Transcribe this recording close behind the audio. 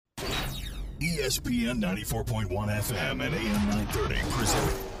ESPN 94.1 FM and AM 930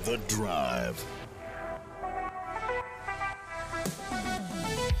 present The Drive.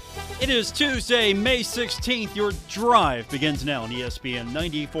 It is Tuesday, May 16th. Your drive begins now on ESPN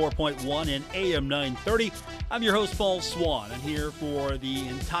 94.1 and AM 930. I'm your host, Paul Swann. I'm here for the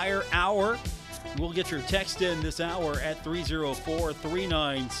entire hour. We'll get your text in this hour at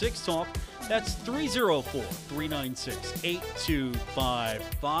 304-396-TALK. That's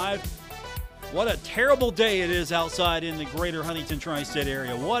 304-396-8255. What a terrible day it is outside in the greater Huntington tri-state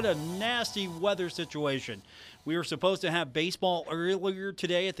area. What a nasty weather situation. We were supposed to have baseball earlier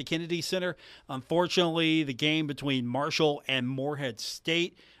today at the Kennedy Center. Unfortunately, the game between Marshall and Morehead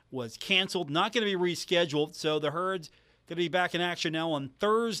State was canceled, not going to be rescheduled. So the Herd's going to be back in action now on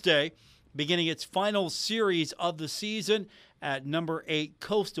Thursday, beginning its final series of the season at number 8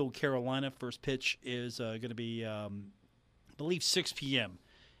 Coastal Carolina. First pitch is going to be, I believe, 6 p.m.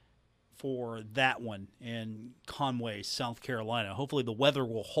 for that one in Conway, South Carolina. Hopefully the weather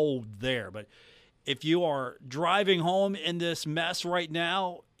will hold there. But if you are driving home in this mess right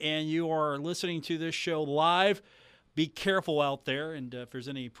now and you are listening to this show live, be careful out there. And if there's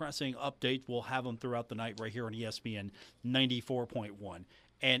any pressing updates, we'll have them throughout the night right here on ESPN 94.1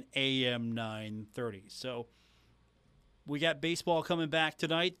 and AM 930. So we got baseball coming back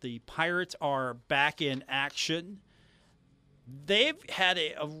tonight. The Pirates are back in action. They've had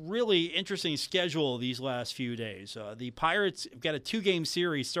a really interesting schedule these last few days. The Pirates have got a 2-game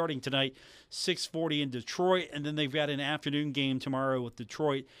series starting tonight, 6:40 in Detroit, and then they've got an afternoon game tomorrow with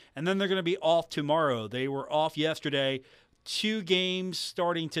Detroit, and then they're going to be off tomorrow. They were off yesterday, 2 games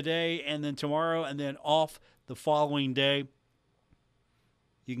starting today and then tomorrow, and then off the following day.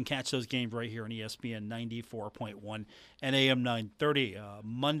 You can catch those games right here on ESPN 94.1 and AM 930.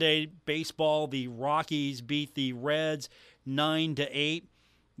 Monday baseball, the Rockies beat the Reds 9-8.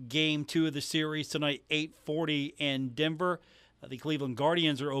 Game 2 of the series tonight, 8:40 in Denver. The Cleveland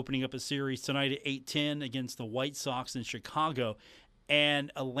Guardians are opening up a series tonight at 8:10 against the White Sox in Chicago.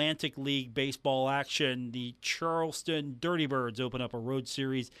 And Atlantic League baseball action, the Charleston Dirty Birds open up a road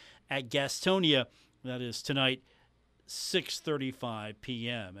series at Gastonia. That is tonight, 6:35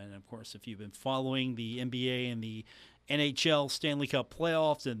 p.m. And, of course, if you've been following the NBA and the NHL Stanley Cup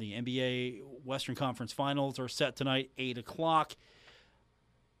playoffs and the NBA Western Conference Finals are set tonight, 8 o'clock.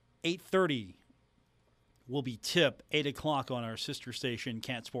 8:30 will be tip, 8 o'clock on our sister station,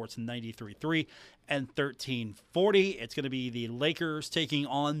 Cat Sports 93.3 and 1340. It's going to be the Lakers taking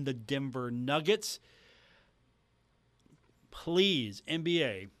on the Denver Nuggets. Please,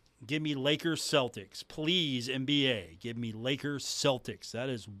 NBA, give me Lakers Celtics. Please, NBA, give me Lakers Celtics. That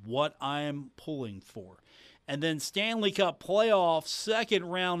is what I am pulling for. And then Stanley Cup playoff second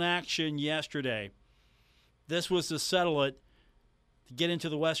round action yesterday. This was to settle it to get into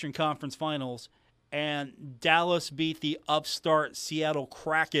the Western Conference Finals. And Dallas beat the upstart Seattle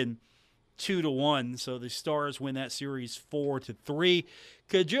Kraken 2-1. So the Stars win that series 4-3.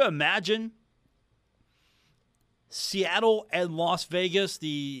 Could you imagine Seattle and Las Vegas,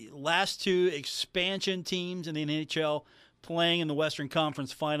 the last 2 expansion teams in the NHL, playing in the Western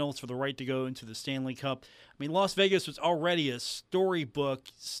Conference Finals for the right to go into the Stanley Cup? I mean, Las Vegas was already a storybook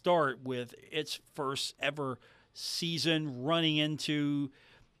start with its first ever season running into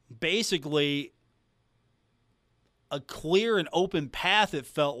basically a clear and open path, it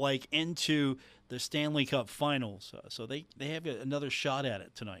felt like, into the Stanley Cup Finals. So they have another shot at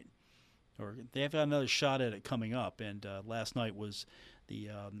it tonight. Or they have got another shot at it coming up. And last night was the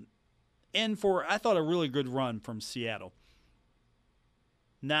end for, I thought, a really good run from Seattle.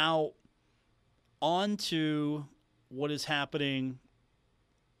 Now, on to what is happening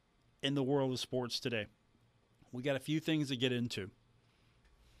in the world of sports today. We got a few things to get into.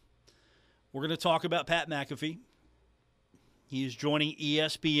 We're going to talk about Pat McAfee. He is joining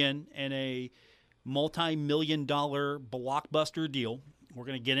ESPN in a multi-million-dollar blockbuster deal. We're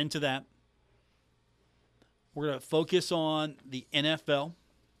going to get into that. We're going to focus on the NFL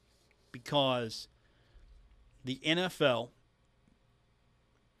because the NFL,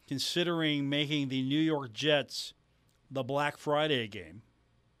 considering making the New York Jets the Black Friday game,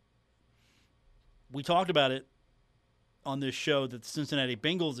 we talked about it on this show that the Cincinnati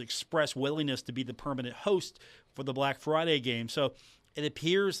Bengals expressed willingness to be the permanent host for the Black Friday game. So it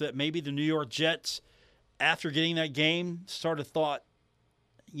appears that maybe the New York Jets, after getting that game, started thought,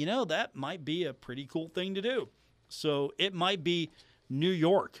 you know, that might be a pretty cool thing to do. So it might be New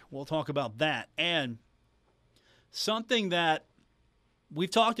York. We'll talk about that. And something that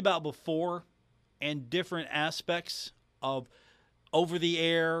we've talked about before and different aspects of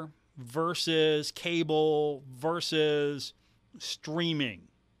over-the-air versus cable versus streaming.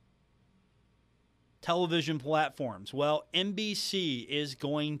 television platforms. Well, NBC is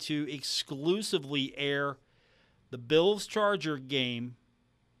going to exclusively air the Bills-Charger game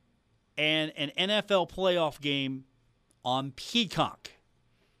and an NFL playoff game on Peacock.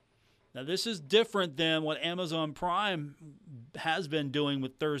 Now, this is different than what Amazon Prime has been doing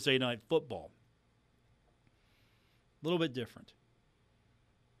with Thursday Night Football. A little bit different.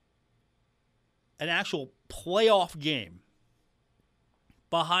 An actual playoff game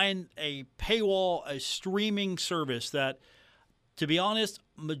behind a paywall, a streaming service that, to be honest,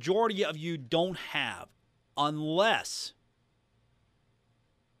 majority of you don't have unless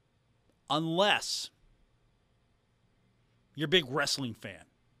you're a big wrestling fan.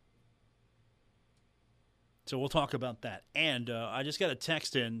 So we'll talk about that. And I just got a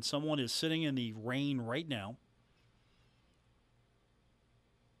text in. Someone is sitting in the rain right now.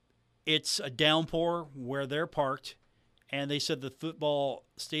 It's a downpour where they're parked, and they said the football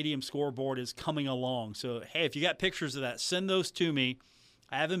stadium scoreboard is coming along. So, hey, if you got pictures of that, send those to me.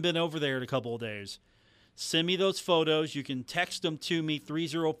 I haven't been over there in a couple of days. Send me those photos. You can text them to me,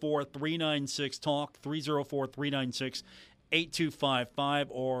 304-396-TALK, 304-396-8255,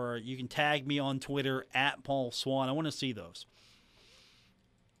 or you can tag me on Twitter, @Paul Swann. I want to see those.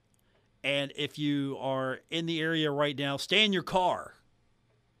 And if you are in the area right now, stay in your car.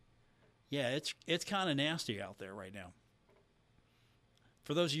 Yeah, it's kind of nasty out there right now.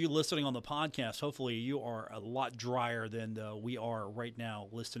 For those of you listening on the podcast, hopefully you are a lot drier than we are right now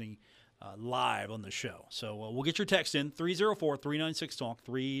listening live on the show. So we'll get your text in, 304-396-TALK,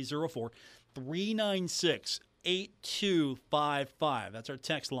 304-396-8255. That's our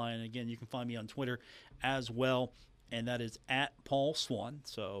text line. Again, you can find me on Twitter as well, and that is @Paul Swann.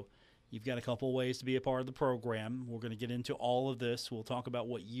 So you've got a couple ways to be a part of the program. We're going to get into all of this. We'll talk about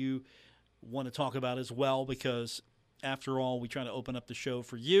what you want to talk about as well, because after all, we try to open up the show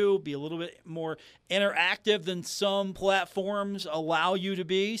for you, be a little bit more interactive than some platforms allow you to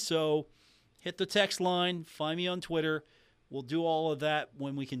be. So hit the text line, find me on Twitter. We'll do all of that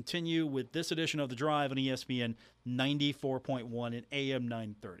when we continue with this edition of The Drive on ESPN 94.1 and AM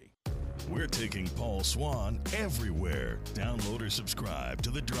 930. We're taking Paul Swann everywhere. Download or subscribe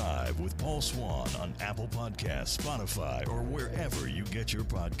to The Drive with Paul Swann on Apple Podcasts, Spotify, or wherever you get your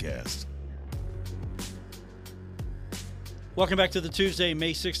podcasts. Welcome back to the Tuesday,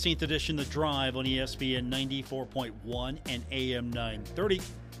 May 16th edition, The Drive on ESPN 94.1 and AM 930.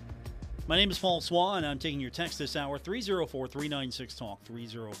 My name is Paul Swann. I'm taking your text this hour, 304-396-TALK,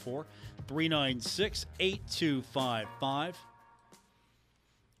 304-396-8255.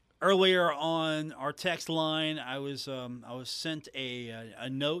 Earlier on our text line, I was sent a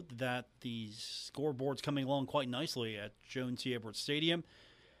note that the scoreboard's coming along quite nicely at Jones T. Edwards Stadium.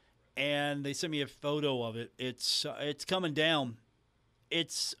 And they sent me a photo of it. It's coming down.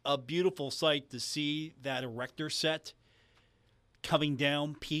 It's a beautiful sight to see that erector set coming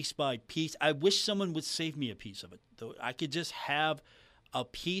down piece by piece. I wish someone would save me a piece of it, though. I could just have a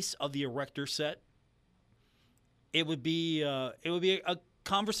piece of the erector set. It would be a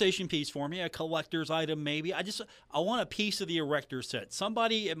conversation piece for me, a collector's item maybe. I want a piece of the erector set.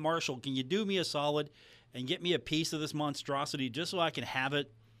 Somebody at Marshall, can you do me a solid and get me a piece of this monstrosity just so I can have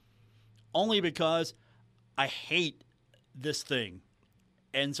it? Only because I hate this thing.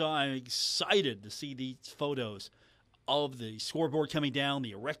 And so I'm excited to see these photos of the scoreboard coming down,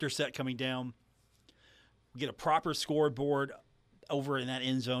 the erector set coming down. We get a proper scoreboard over in that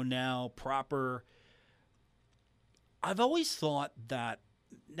end zone now, proper. I've always thought that,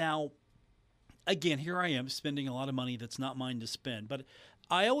 now, again, here I am spending a lot of money that's not mine to spend, but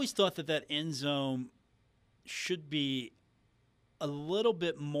I always thought that end zone should be a little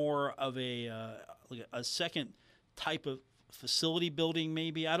bit more of a second type of facility building,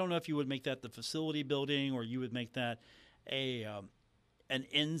 maybe. I don't know if you would make that the facility building, or you would make that an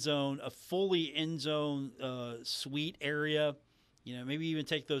end zone, a fully end zone suite area. You know, maybe even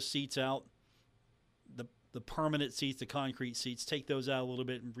take those seats out, the permanent seats, the concrete seats, take those out a little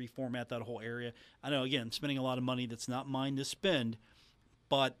bit and reformat that whole area. I know, again, I'm spending a lot of money that's not mine to spend,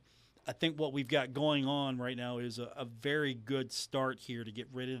 but I think what we've got going on right now is a very good start here to get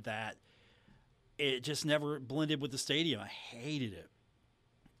rid of that. It just never blended with the stadium. I hated it.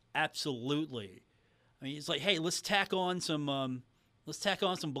 Absolutely. I mean, it's like, hey, let's tack on some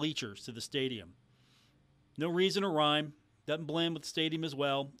bleachers to the stadium. No reason or rhyme. Doesn't blend with the stadium as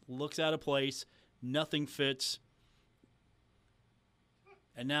well. Looks out of place. Nothing fits.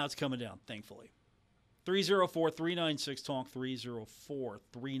 And now it's coming down, thankfully. 304-396-TALK,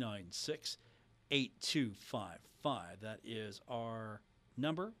 304-396-8255. That is our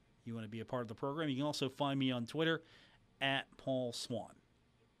number. You want to be a part of the program. You can also find me on Twitter @Paul Swann.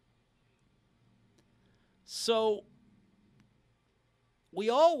 So we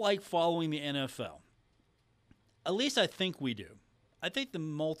all like following the NFL. At least I think we do. I think the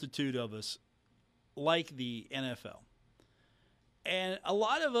multitude of us like the NFL. And a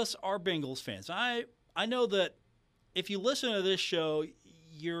lot of us are Bengals fans. I know that if you listen to this show,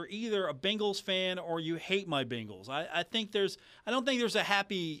 you're either a Bengals fan or you hate my Bengals. I don't think there's a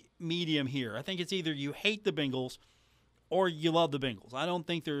happy medium here. I think it's either you hate the Bengals or you love the Bengals. I don't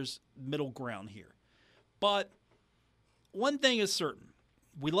think there's middle ground here. But one thing is certain.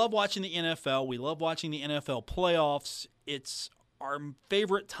 We love watching the NFL. We love watching the NFL playoffs. It's our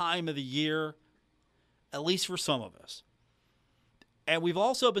favorite time of the year, at least for some of us. And we've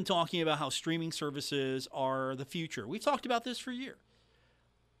also been talking about how streaming services are the future. We've talked about this for a year.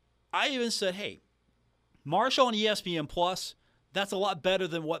 I even said, hey, Marshall and ESPN Plus, that's a lot better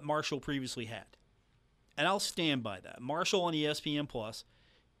than what Marshall previously had. And I'll stand by that. Marshall on ESPN Plus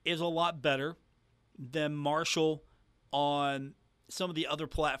is a lot better than Marshall on some of the other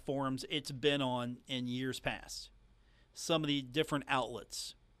platforms it's been on in years past. Some of the different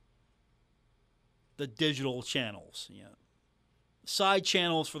outlets, the digital channels, side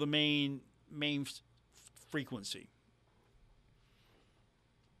channels for the main frequency.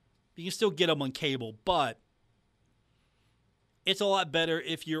 You can still get them on cable, but it's a lot better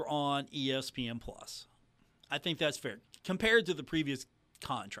if you're on ESPN Plus. I think that's fair compared to the previous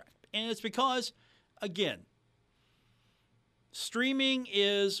contract. And it's because, again, streaming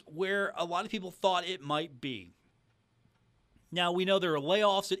is where a lot of people thought it might be. Now, we know there are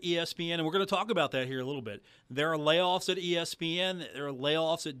layoffs at ESPN, and we're going to talk about that here a little bit. There are layoffs at ESPN. There are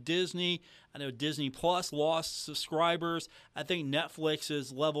layoffs at Disney. I know Disney Plus lost subscribers. I think Netflix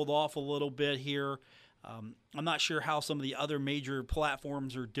has leveled off a little bit here. I'm not sure how some of the other major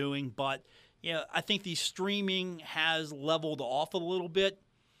platforms are doing, but I think the streaming has leveled off a little bit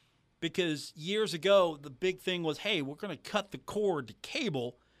because years ago, the big thing was, hey, we're going to cut the cord to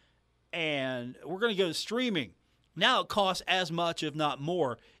cable, and we're going to go to streaming. Now it costs as much, if not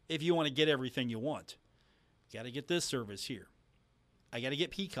more, if you want to get everything you want. You got to get this service here. I got to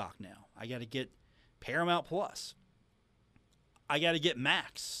get Peacock now. I got to get Paramount Plus. I got to get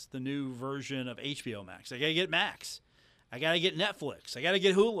Max, the new version of HBO Max. I got to get Max. I got to get Netflix. I got to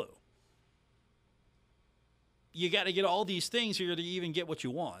get Hulu. You got to get all these things here to even get what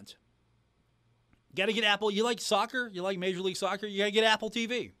you want. Got to get Apple. You like soccer? You like Major League Soccer? You got to get Apple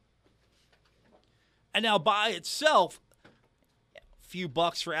TV. And now by itself, a few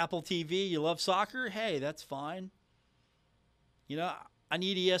bucks for Apple TV. You love soccer? Hey, that's fine. I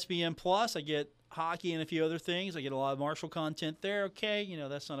need ESPN Plus. I get hockey and a few other things. I get a lot of Marshall content there. Okay,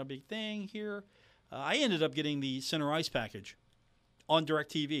 that's not a big thing here. I ended up getting the center ice package on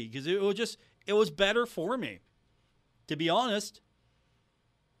DirecTV because it was better for me. To be honest,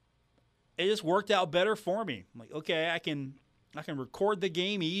 it just worked out better for me. I'm like, okay, I can record the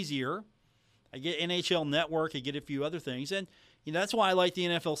game easier. I get NHL Network. I get a few other things. And that's why I like the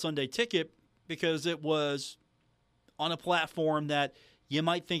NFL Sunday Ticket, because it was on a platform that you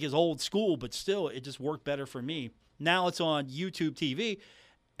might think is old school, but still it just worked better for me. Now it's on YouTube TV,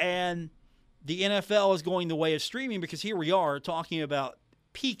 and the NFL is going the way of streaming because here we are talking about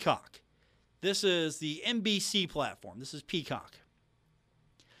Peacock. This is the NBC platform. This is Peacock.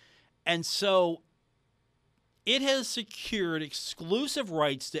 And so it has secured exclusive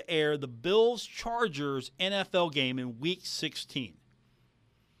rights to air the Bills-Chargers NFL game in Week 16.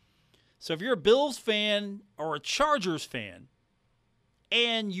 So if you're a Bills fan or a Chargers fan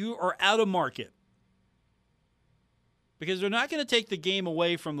and you are out of market, because they're not going to take the game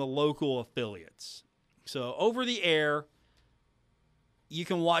away from the local affiliates. So over the air, you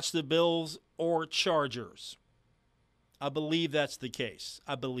can watch the Bills or Chargers. I believe that's the case.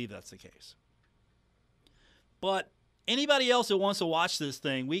 But anybody else that wants to watch this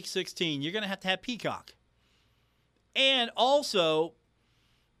thing, Week 16, you're going to have Peacock. And also,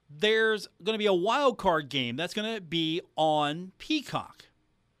 there's going to be a wild card game that's going to be on Peacock.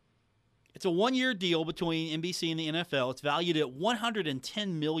 It's a one-year deal between NBC and the NFL. It's valued at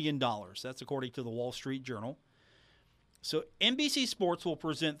 $110 million. That's according to the Wall Street Journal. So NBC Sports will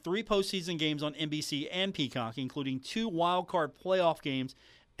present 3 postseason games on NBC and Peacock, including 2 wild card playoff games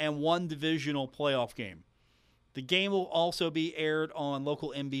and 1 divisional playoff game. The game will also be aired on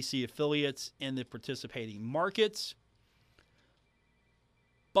local NBC affiliates in the participating markets.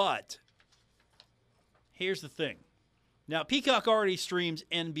 But here's the thing. Now, Peacock already streams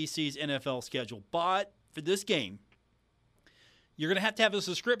NBC's NFL schedule, but for this game, you're going to have a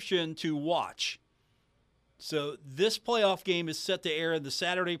subscription to watch. So this playoff game is set to air in the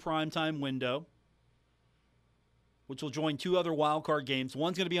Saturday primetime window, which will join 2 other wildcard games.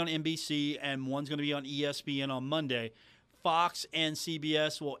 One's going to be on NBC and one's going to be on ESPN on Monday. Fox and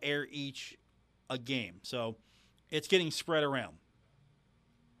CBS will air each a game. So it's getting spread around.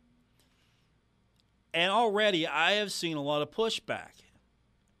 And already I have seen a lot of pushback.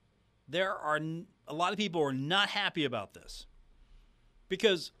 There are a lot of people who are not happy about this.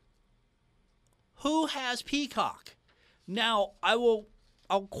 Because who has Peacock? Now, I'll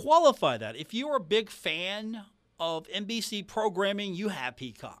qualify that. If you're a big fan of NBC programming, you have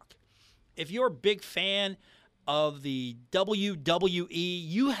Peacock. If you're a big fan of the WWE,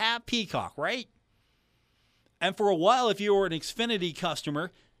 you have Peacock, right? And for a while, if you were an Xfinity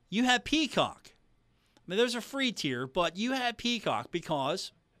customer, you had Peacock. I mean, there's a free tier, but you had Peacock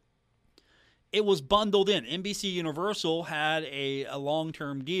because it was bundled in. NBC Universal had a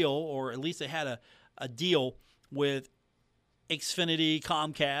long-term deal, or at least they had a deal with Xfinity,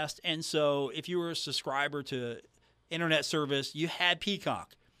 Comcast, and so if you were a subscriber to internet service, you had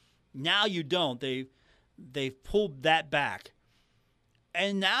Peacock. Now you don't. They've pulled that back.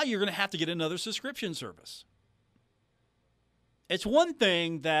 And now you're going to have to get another subscription service. It's one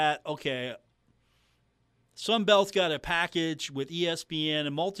thing that, okay, Sunbelt's got a package with ESPN.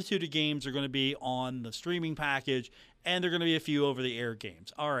 A multitude of games are going to be on the streaming package, and there are going to be a few over-the-air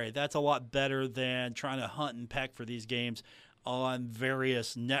games. All right, that's a lot better than trying to hunt and peck for these games on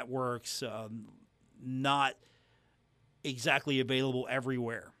various networks, not exactly available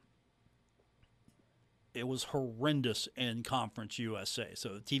everywhere. It was horrendous in Conference USA. So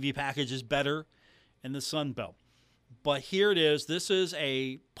the TV package is better in the Sun Belt. But here it is. This is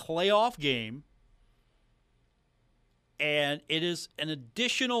a playoff game, and it is an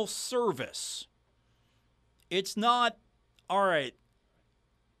additional service. It's not, all right,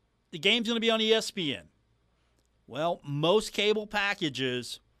 the game's going to be on ESPN. Well, most cable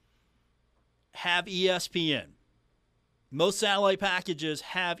packages have ESPN. Most satellite packages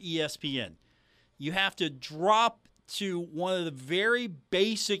have ESPN. You have to drop to one of the very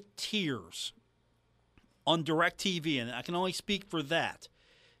basic tiers on DirecTV, and I can only speak for that.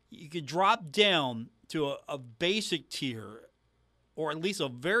 You could drop down to a basic tier, or at least a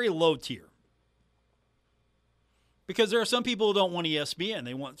very low tier. Because there are some people who don't want ESPN.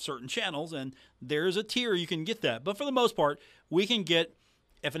 They want certain channels, and there's a tier you can get that. But for the most part, we can get,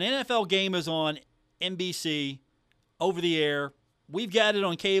 if an NFL game is on NBC, over the air, we've got it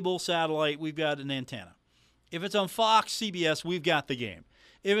on cable, satellite, we've got an antenna. If it's on Fox, CBS, we've got the game.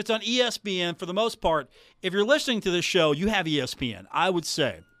 If it's on ESPN, for the most part, if you're listening to this show, you have ESPN. I would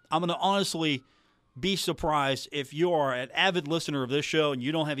say, I'm going to honestly be surprised if you are an avid listener of this show and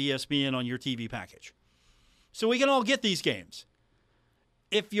you don't have ESPN on your TV package. So we can all get these games.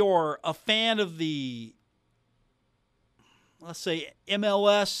 If you're a fan of the, let's say,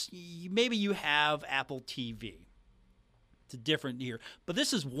 MLS, maybe you have Apple TV. It's a different here. But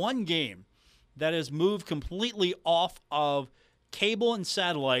this is one game that has moved completely off of cable and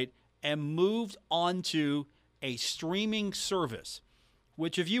satellite and moved onto a streaming service,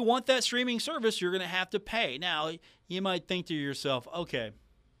 which if you want that streaming service, you're going to have to pay. Now, you might think to yourself, okay,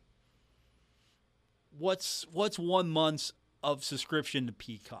 what's 1 month of subscription to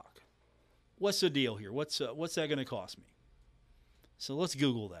Peacock? What's the deal here? What's that going to cost me? So let's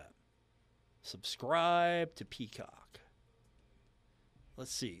Google that. Subscribe to Peacock.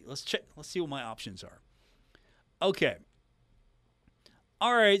 Let's see. Let's check. Let's see what my options are. Okay.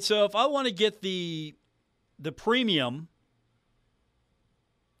 All right. So if I want to get the premium,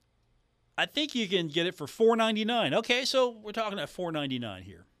 I think you can get it for $4.99. Okay, so we're talking at $4.99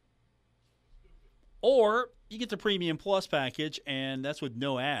 here. Or you get the Premium Plus package, and that's with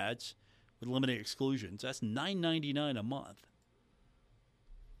no ads, with limited exclusions. That's $9.99 a month.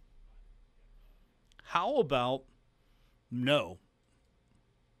 How about no?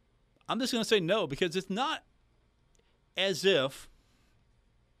 I'm just going to say no because it's not as if,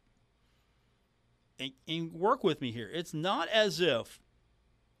 and work with me here, it's not as if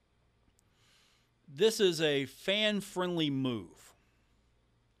this is a fan-friendly move.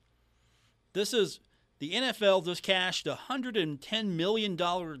 This is, the NFL just cashed a $110 million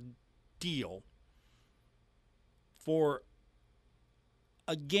deal for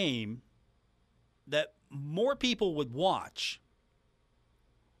a game that more people would watch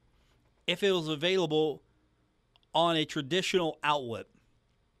if it was available on a traditional outlet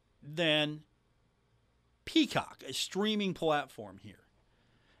than Peacock, a streaming platform here.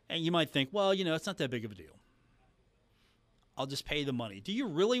 And you might think, well, it's not that big of a deal. I'll just pay the money. Do you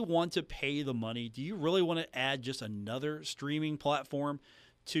really want to pay the money? Do you really want to add just another streaming platform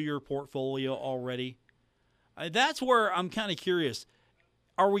to your portfolio already? That's where I'm kind of curious.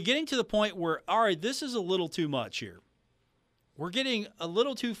 are we getting to the point where, all right, this is a little too much here? We're getting a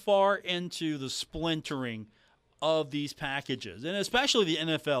little too far into the splintering of these packages, and especially the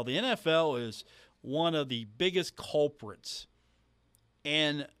NFL. The NFL is one of the biggest culprits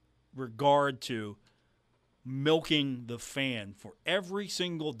in regard to milking the fan for every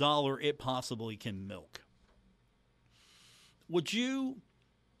single dollar it possibly can milk. Would you,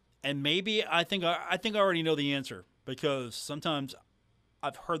 and maybe I think I already know the answer because sometimes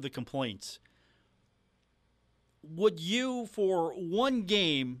I've heard the complaints. Would you, for one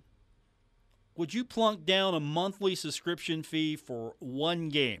game, would you plunk down a monthly subscription fee for one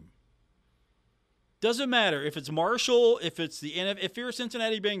game? Doesn't matter if it's Marshall, if it's the if you're a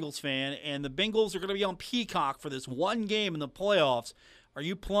Cincinnati Bengals fan and the Bengals are going to be on Peacock for this one game in the playoffs, are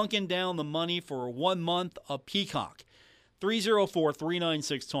you plunking down the money for 1 month of Peacock?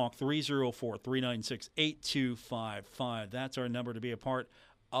 304-396-TALK, 304-396-8255. That's our number to be a part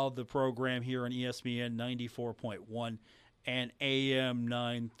of the program here on ESPN 94.1 and AM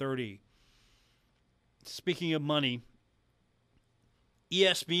 930. Speaking of money,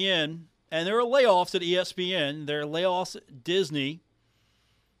 ESPN, and there are layoffs at ESPN, there are layoffs at Disney,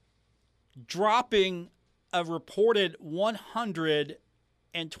 dropping a reported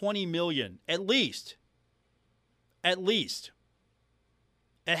 $120 million, at least. At least.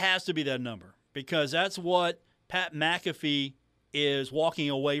 It has to be that number because that's what Pat McAfee is walking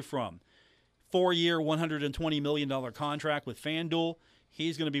away from. 4-year, $120 million contract with FanDuel.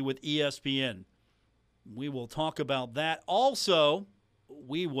 He's going to be with ESPN. We will talk about that. Also,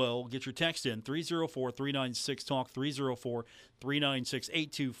 we will get your text in, 304-396-TALK,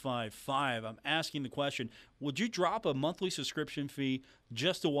 304-396-8255. I'm asking the question, would you drop a monthly subscription fee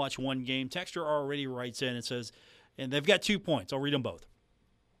just to watch one game? Texter already writes in and says, and they've got 2 points. I'll read them both.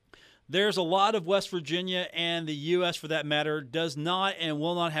 There's a lot of West Virginia, and the U.S., for that matter, does not and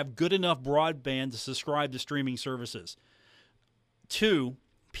will not have good enough broadband to subscribe to streaming services. 2,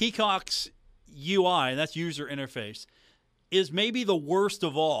 Peacock's UI, that's user interface, is maybe the worst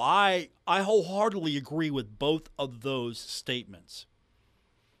of all. I wholeheartedly agree with both of those statements.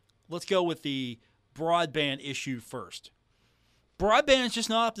 Let's go with the broadband issue first. Broadband is just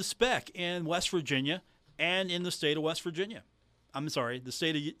not up to spec in West Virginia and in the state of West Virginia. I'm sorry, the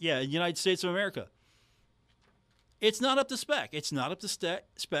state of, United States of America. It's not up to spec. It's not up to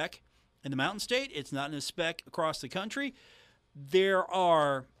spec in the Mountain State. It's not in the spec across the country. There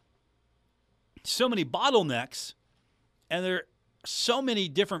are so many bottlenecks, and there are so many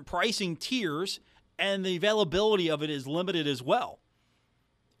different pricing tiers, and the availability of it is limited as well.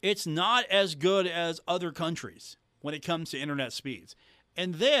 It's not as good as other countries when it comes to internet speeds.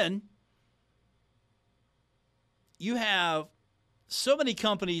 And then you have so many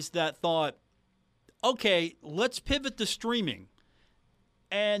companies that thought, okay, let's pivot to streaming.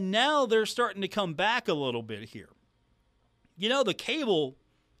 And now they're starting to come back a little bit here. You know, the cable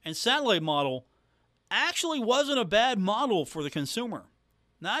and satellite model actually wasn't a bad model for the consumer.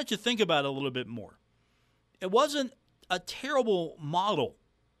 Now that you think about it a little bit more, it wasn't a terrible model.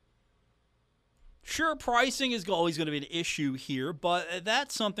 Sure, pricing is always going to be an issue here, but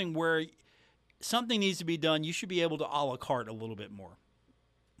that's something where something needs to be done. You should be able to a la carte a little bit more.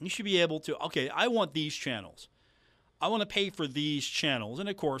 You should be able to, okay, I want these channels. I want to pay for these channels. And,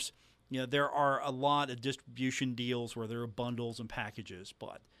 of course, there are a lot of distribution deals where there are bundles and packages.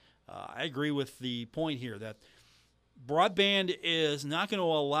 But I agree with the point here that broadband is not going to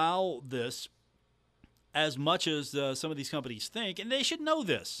allow this as much as some of these companies think, and they should know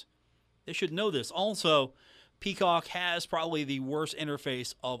this. They should know this. Also, Peacock has probably the worst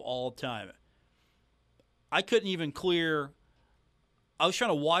interface of all time. I couldn't even clear. I was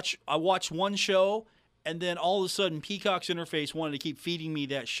trying to watch. I watched one show, and then all of a sudden, Peacock's interface wanted to keep feeding me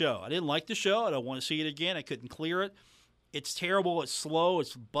that show. I didn't like the show. I don't want to see it again. I couldn't clear it. It's terrible. It's slow.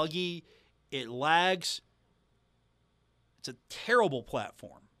 It's buggy. It lags. It's a terrible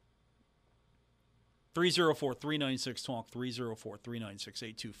platform. 304-396-TALK,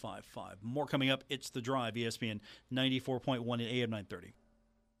 304-396-8255. More coming up. It's The Drive, ESPN 94.1 and AM 930.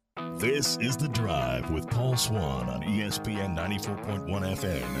 This is The Drive with Paul Swann on ESPN 94.1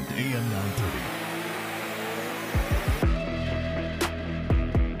 FM and AM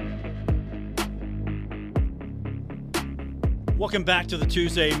 930. Welcome back to the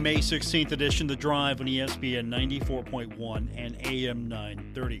Tuesday, May 16th edition, The Drive on ESPN 94.1 and AM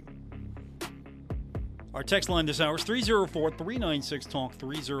 930. Our text line this hour is 304-396-TALK,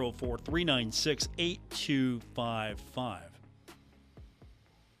 304-396-8255.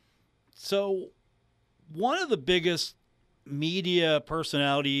 So, one of the biggest media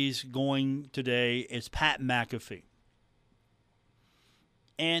personalities going today is Pat McAfee.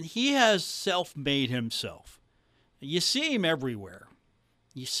 And he has self-made himself. You see him everywhere.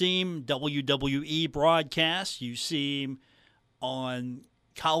 You see him WWE broadcasts. You see him on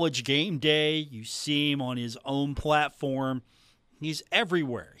College Game Day. You see him on his own platform. He's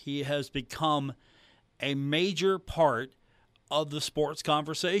everywhere. He has become a major part of the sports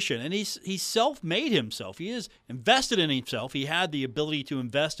conversation. And he's self-made himself. He is invested in himself. He had the ability to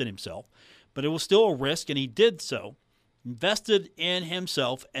invest in himself, but it was still a risk, and he did so. Invested in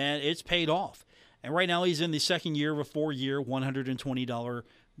himself, and it's paid off. And right now he's in the second year of a 4-year, $120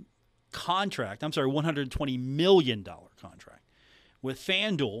 contract. I'm sorry, $120 million contract with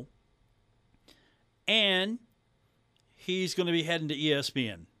FanDuel. And he's going to be heading to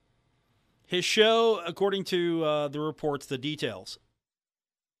ESPN. His show, according to the reports, the details,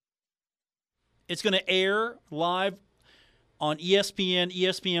 it's going to air live on ESPN,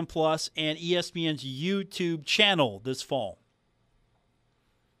 ESPN Plus, and ESPN's YouTube channel this fall.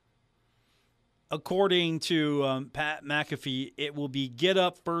 According to Pat McAfee, it will be Get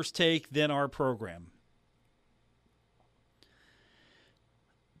Up, First Take, then our program.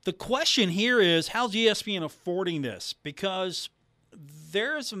 The question here is, how's ESPN affording this? Because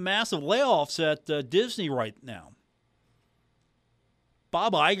there's massive layoffs at Disney right now.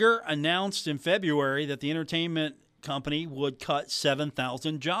 Bob Iger announced in February that the entertainment company would cut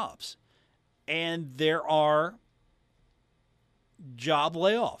 7,000 jobs. And there are job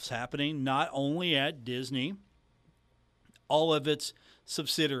layoffs happening not only at Disney, all of its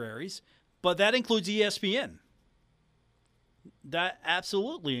subsidiaries, but that includes ESPN. That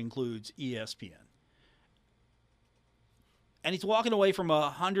absolutely includes ESPN. And he's walking away from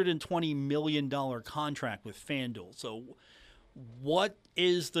a $120 million contract with FanDuel. So what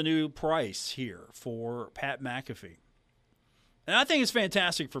is the new price here for Pat McAfee? And I think it's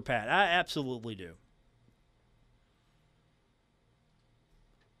fantastic for Pat. I absolutely do.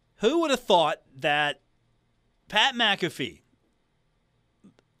 Who would have thought that Pat McAfee,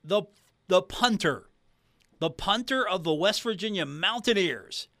 the punter of the West Virginia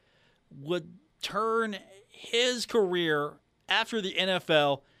Mountaineers, would turn his career after the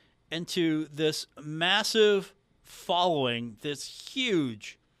NFL into this massive following, this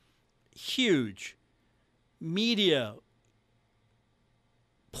huge, huge media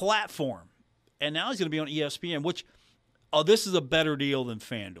platform. And now he's going to be on ESPN, which, this is a better deal than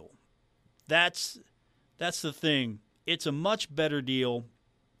FanDuel. That's the thing. It's a much better deal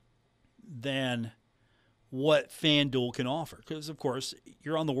than what FanDuel can offer. Because, of course,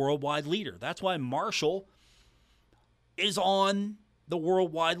 you're on the worldwide leader. That's why Marshall is on the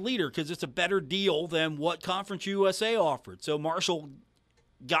worldwide leader, because it's a better deal than what Conference USA offered. So Marshall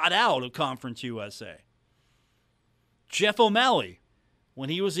got out of Conference USA. Jeff O'Malley, when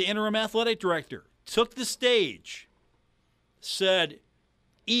he was the interim athletic director, took the stage, said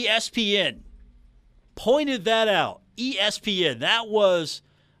ESPN, pointed that out. ESPN, that was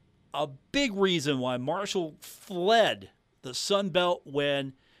a big reason why Marshall fled the Sun Belt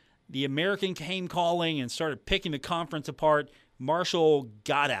when the American came calling and started picking the conference apart. Marshall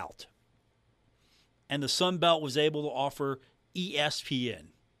got out, and the Sun Belt was able to offer ESPN.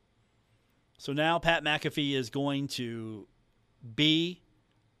 So now Pat McAfee is going to be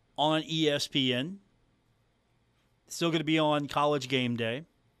on ESPN. Still going to be on College Game Day.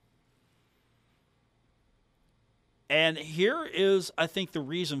 And here is, I think, the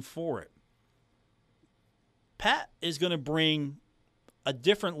reason for it. Pat is going to bring a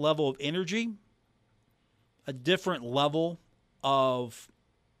different level of energy, a different level of,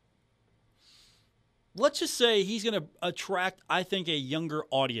 let's just say he's going to attract, I think, a younger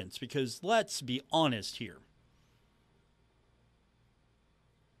audience, because let's be honest here.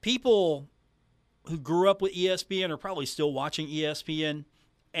 People who grew up with ESPN are probably still watching ESPN,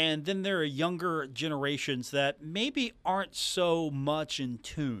 and then there are younger generations that maybe aren't so much in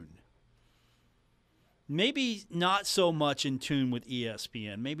tune. Maybe not so much in tune with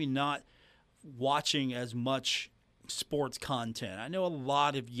ESPN, maybe not watching as much sports content. I know a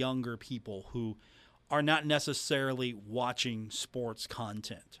lot of younger people who are not necessarily watching sports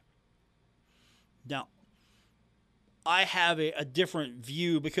content. Now, I have a different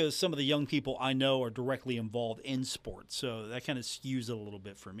view because some of the young people I know are directly involved in sports, so that kind of skews it a little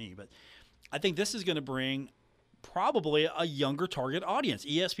bit for me. But I think this is going to bring probably a younger target audience.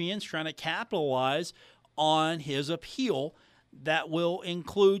 ESPN's trying to capitalize on his appeal that will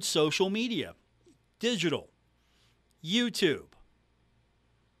include social media, digital, YouTube.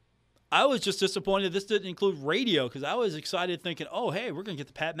 I was just disappointed this didn't include radio, because I was excited thinking, oh, hey, we're going to get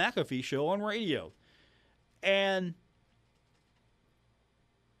the Pat McAfee show on radio. And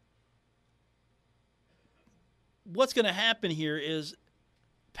what's going to happen here is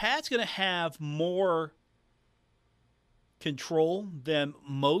Pat's going to have more control than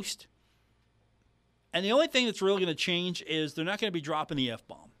most. And the only thing that's really going to change is they're not going to be dropping the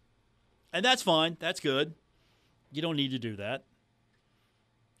F-bomb. And that's fine. That's good. You don't need to do that.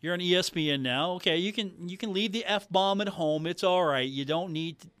 You're on ESPN now. Okay, you can leave the F-bomb at home. It's all right. You don't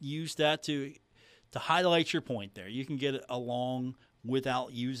need to use that to highlight your point there. You can get it along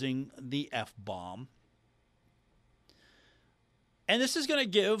without using the F-bomb. And this is going to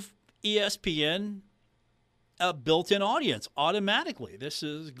give ESPN a built-in audience automatically. This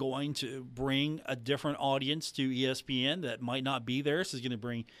is going to bring a different audience to ESPN that might not be there. This is going to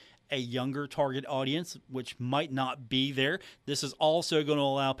bring a younger target audience, which might not be there. This is also going to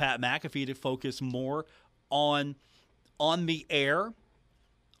allow Pat McAfee to focus more on the air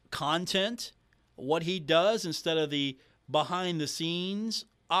content, what he does instead of the behind-the-scenes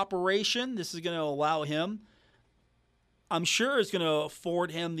operation. This is going to allow him, I'm sure it's going to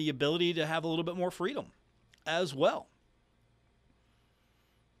afford him the ability to have a little bit more freedom as well.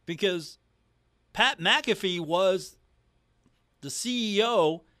 Because Pat McAfee was the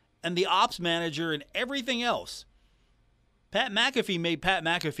CEO and the ops manager and everything else. Pat McAfee made Pat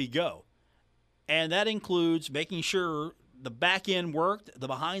McAfee go. And that includes making sure the back end worked, the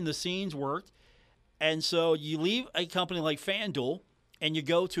behind the scenes worked. And so you leave a company like FanDuel and you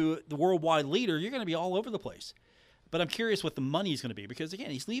go to the worldwide leader, you're going to be all over the place. But I'm curious what the money is going to be because, again,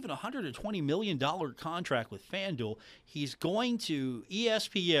 he's leaving a $120 million contract with FanDuel. He's going to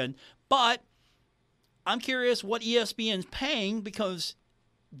ESPN, but I'm curious what ESPN's paying because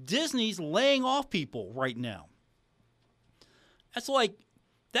Disney's laying off people right now. That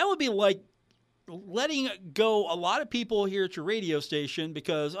would be like letting go a lot of people here at your radio station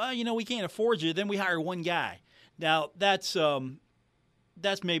because, we can't afford you. Then we hire one guy. Now, that's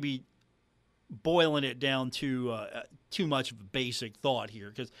maybe boiling it down to too much of a basic thought here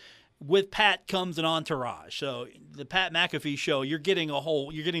because with Pat comes an entourage. So the Pat McAfee show, you're getting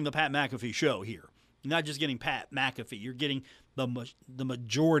the Pat McAfee show here. You're not just getting Pat McAfee. You're getting the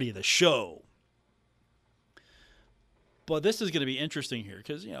majority of the show. But this is going to be interesting here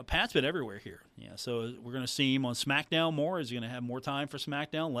because, Pat's been everywhere here. Yeah, so we're going to see him on SmackDown more. Is he going to have more time for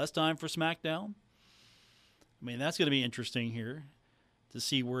SmackDown, less time for SmackDown? I mean, that's going to be interesting here to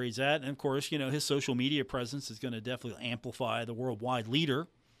see where he's at. And, of course, his social media presence is going to definitely amplify the worldwide leader.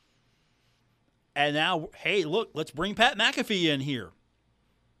 And now, hey, look, let's bring Pat McAfee in here.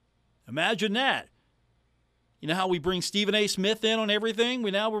 Imagine that. You know how we bring Stephen A. Smith in on everything?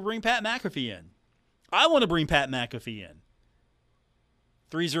 We'll bring Pat McAfee in. I want to bring Pat McAfee in.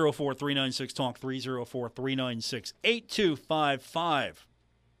 304-396-TALK, 304-396-8255.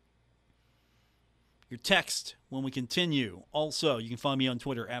 Your text when we continue. Also, you can find me on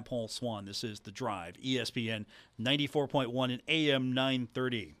Twitter at Paul Swann. This is The Drive, ESPN 94.1 and AM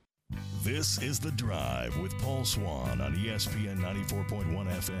 930. This is The Drive with Paul Swann on ESPN 94.1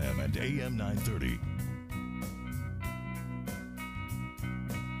 FM and AM 930.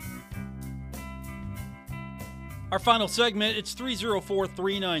 Our final segment, it's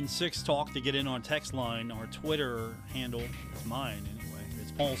 304-396-TALK to get in on text line. Our Twitter handle is mine anyway.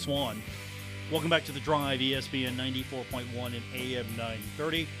 It's Paul Swann. Welcome back to The Drive, ESPN 94.1 and AM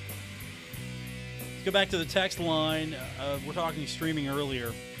 930. Let's go back to the text line. We're talking streaming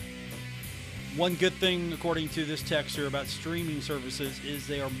earlier. One good thing, according to this texter, about streaming services is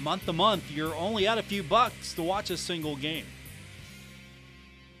they are month to month. You're only out a few bucks to watch a single game.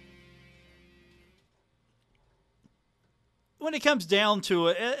 When it comes down to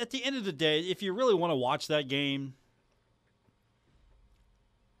it, at the end of the day, if you really want to watch that game,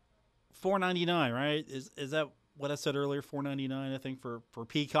 $4.99, right? Is that what I said earlier? $4.99, I think, for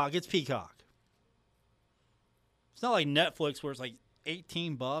Peacock. It's Peacock. It's not like Netflix where it's like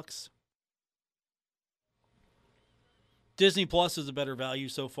 $18. Disney Plus is a better value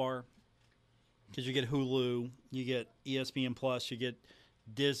so far because you get Hulu, you get ESPN Plus, you get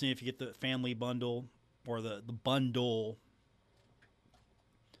Disney if you get the family bundle or the bundle.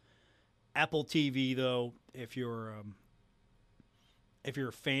 Apple TV, though, if you're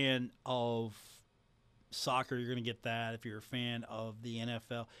a fan of soccer, you're going to get that. If you're a fan of the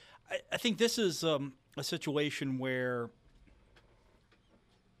NFL, I think this is a situation where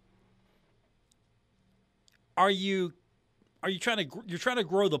you're trying to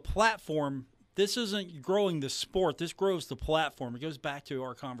grow the platform. This isn't growing the sport. This grows the platform. It goes back to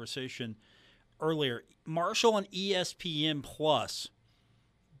our conversation earlier. Marshall on ESPN Plus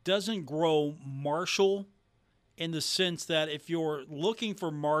doesn't grow Marshall in the sense that if you're looking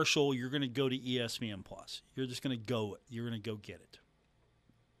for Marshall, you're going to go to ESPN Plus. You're just going to go. You're going to go get it.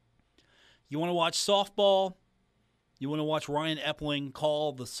 You want to watch softball? You want to watch Ryan Epling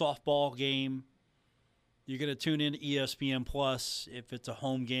call the softball game. You're going to tune in to ESPN Plus. If it's a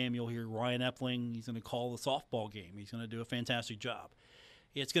home game, you'll hear Ryan Epling. He's going to call the softball game. He's going to do a fantastic job.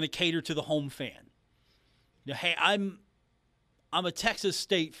 It's going to cater to the home fan. Hey, I'm a Texas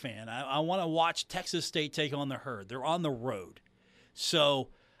State fan. I want to watch Texas State take on the Herd. They're on the road. So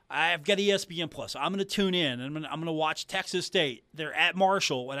I've got ESPN Plus. I'm going to tune in, and I'm going to watch Texas State. They're at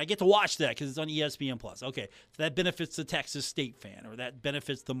Marshall, and I get to watch that because it's on ESPN Plus. Okay, so that benefits the Texas State fan, or that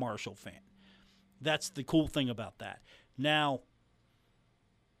benefits the Marshall fan. That's the cool thing about that. Now,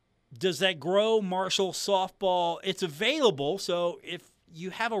 does that grow Marshall softball? It's available, so if you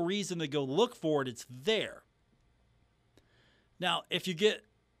have a reason to go look for it, it's there. Now, if you get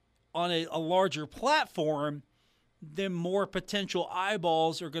on a larger platform, then more potential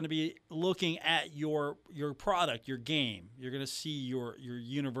eyeballs are going to be looking at your product, your game. You're going to see your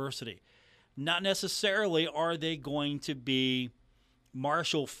university. Not necessarily are they going to be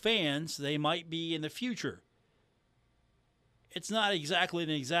Marshall fans. They might be in the future. It's not exactly an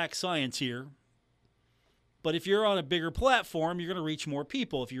exact science here. But if you're on a bigger platform, you're going to reach more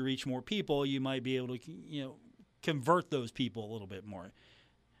people. If you reach more people, you might be able to, convert those people a little bit more.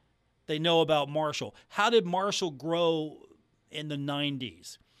 They know about Marshall. How did Marshall grow in the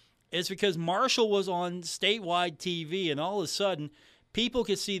 90s? It's because Marshall was on statewide TV, and all of a sudden, people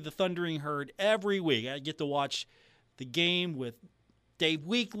could see the Thundering Herd every week. I get to watch the game with Dave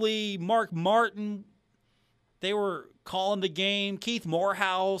Weekley, Mark Martin. They were calling the game. Keith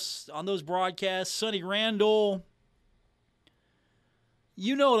Morehouse on those broadcasts. Sonny Randall.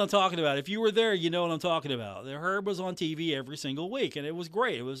 You know what I'm talking about. If you were there, you know what I'm talking about. The Herd was on TV every single week, and it was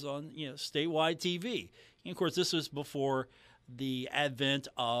great. It was on statewide TV. And, of course, this was before the advent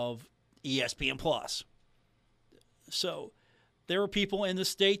of ESPN Plus. So there were people in the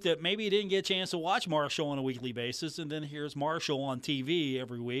state that maybe didn't get a chance to watch Marshall on a weekly basis, and then here's Marshall on TV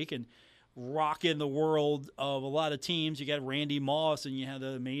every week and rocking the world of a lot of teams. You got Randy Moss, and you had the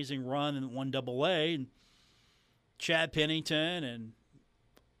amazing run in 1AA, and Chad Pennington, and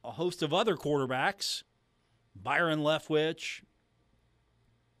a host of other quarterbacks, Byron Leftwich.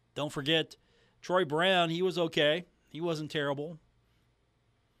 Don't forget Troy Brown. He was okay. He wasn't terrible.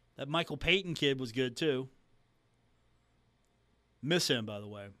 That Michael Payton kid was good too. Miss him, by the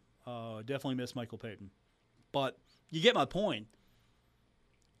way. Definitely miss Michael Payton. But you get my point.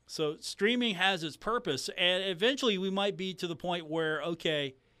 So streaming has its purpose, and eventually we might be to the point where,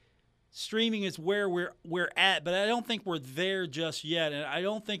 okay, streaming is where we're at, but I don't think we're there just yet. And I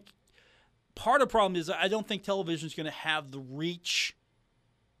don't think part of the problem is I don't think television is going to have the reach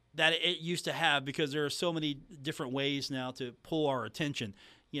that it used to have because there are so many different ways now to pull our attention.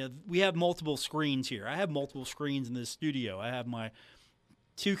 We have multiple screens here. I have multiple screens in this studio. I have my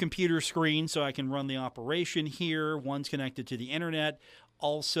 2 computer screens so I can run the operation here. One's connected to the internet.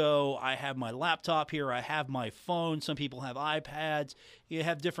 Also, I have my laptop here. I have my phone. Some people have iPads. You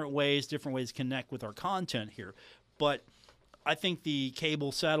have different ways to connect with our content here. But I think the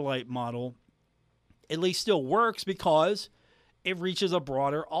cable satellite model at least still works because it reaches a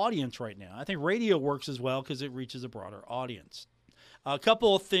broader audience right now. I think radio works as well because it reaches a broader audience. A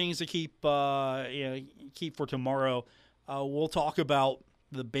couple of things to keep for tomorrow. We'll talk about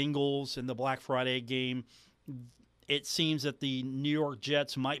the Bengals and the Black Friday game. It seems that the New York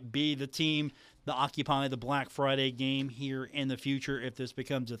Jets might be the team to occupy the Black Friday game here in the future if this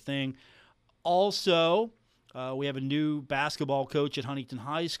becomes a thing. Also, we have a new basketball coach at Huntington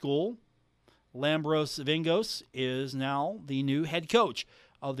High School. Lambros Svingos is now the new head coach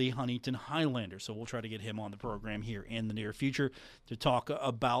of the Huntington Highlanders. So we'll try to get him on the program here in the near future to talk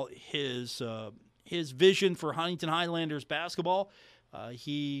about his vision for Huntington Highlanders basketball.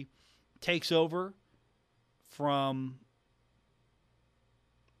 He takes over from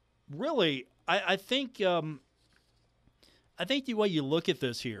really, I think the way you look at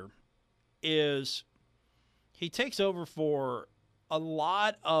this here is he takes over for a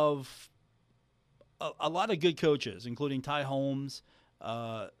lot of good coaches, including Ty Holmes,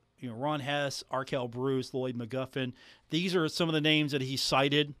 Ron Hess, Arkell Bruce, Lloyd McGuffin. These are some of the names that he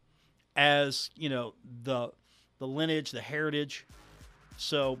cited as the lineage, the heritage.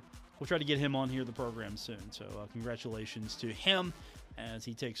 So we'll try to get him on here the program soon. So congratulations to him as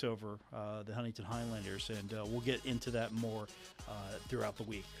he takes over the Huntington Highlanders, and we'll get into that more throughout the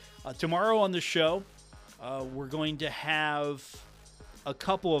week. Tomorrow on the show, we're going to have a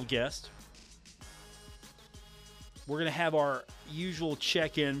couple of guests. We're going to have our usual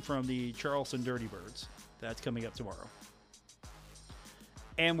check-in from the Charleston Dirty Birds. That's coming up tomorrow.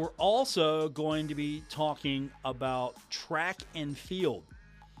 And we're also going to be talking about track and field.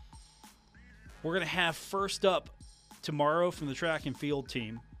 We're going to have first up tomorrow from the track and field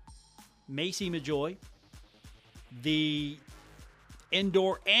team, Macy Majoy, the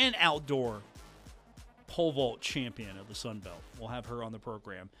indoor and outdoor pole vault champion of the Sun Belt. We'll have her on the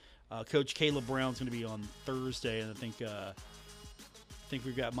program. Coach Caleb Brown's going to be on Thursday, and I think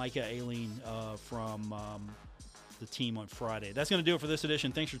we've got Micah Aileen from the team on Friday. That's going to do it for this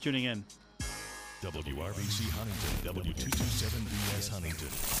edition. Thanks for tuning in. WRBC Huntington, W227BS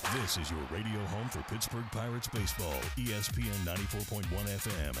Huntington. This is your radio home for Pittsburgh Pirates baseball. ESPN 94.1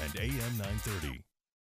 FM and AM 930.